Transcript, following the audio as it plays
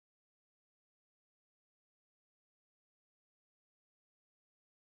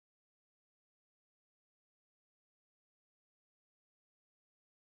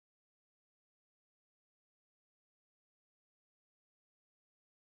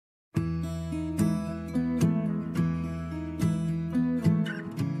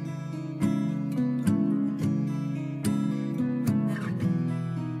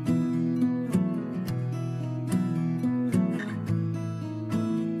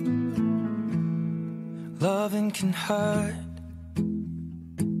Loving can hurt.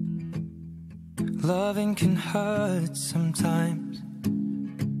 Loving can hurt sometimes,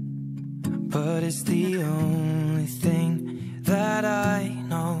 but it's the only thing that I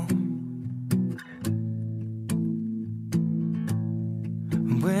know.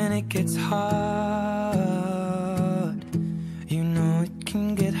 When it gets hard, you know it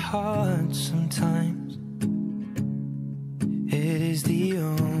can get hard sometimes. It is the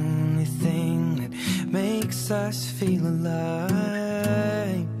only thing that makes us feel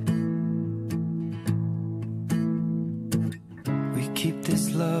alive. We keep this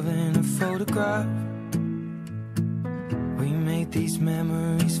love in a photograph. We made these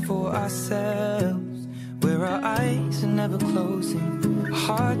memories for ourselves, where our eyes are never closing, our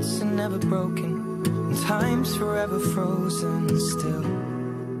hearts are never broken, and time's forever frozen still.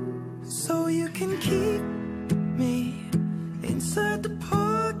 So you can keep me inside the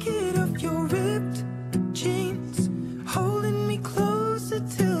pocket of your ripped jeans, holding me closer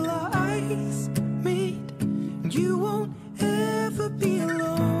till our eyes meet. You won't ever be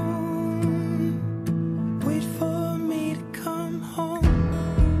alone. Wait for me to come home.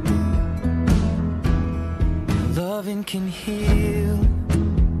 Loving can heal.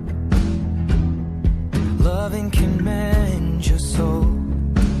 Loving can mend your soul,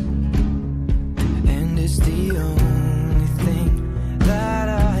 and it's the only thing that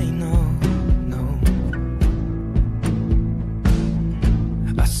I know.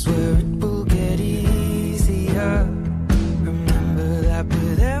 I swear it will get easier. Remember that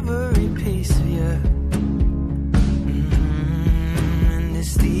with every piece of you. And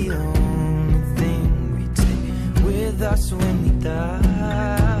it's the only thing we take with us when we die.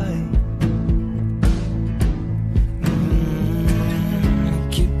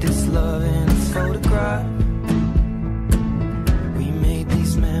 Keep this love in a photograph. We made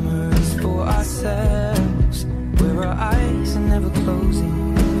these memories for ourselves, where our eyes are never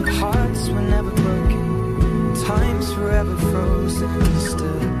closing, our hearts were never broken, time's forever frozen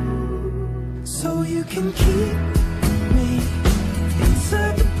still. So you can keep me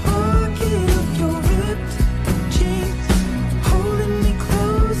inside the pocket of your ripped jeans, holding me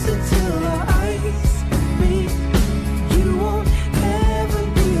closer till our eyes meet. You won't ever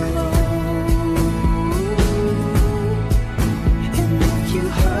be alone. And if you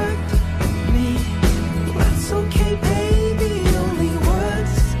hurt me, that's okay, baby. Only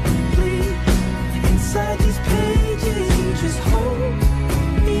words bleed inside these pages. You just hold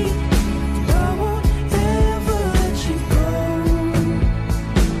me. I won't ever let you go.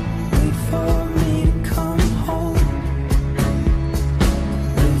 Wait for me to come home.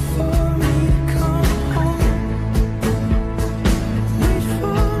 Wait for me to come home. Wait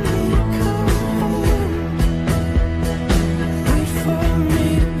for me to come home. Wait for me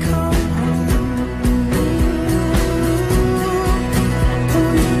to come home.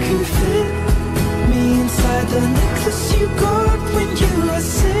 Oh, you can fit me inside the necklace you got when you were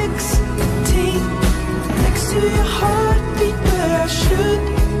 16, next to your heartbeat where I should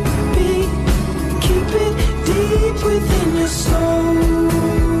be. Keep it deep within your soul.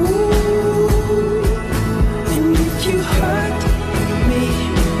 And if you hurt me,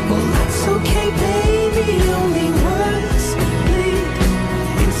 well, that's okay, baby. Only words bleed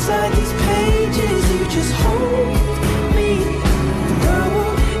inside these pages. You just hold me. I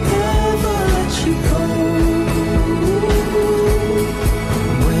won't ever let you go.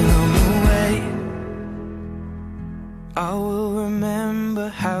 When I'm away, I will remember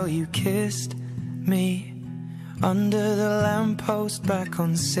how you kissed me under the lamppost back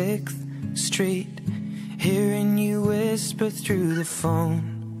on 6th Street, hearing you whisper through the phone.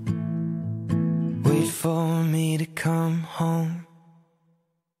 Wait for me to come home.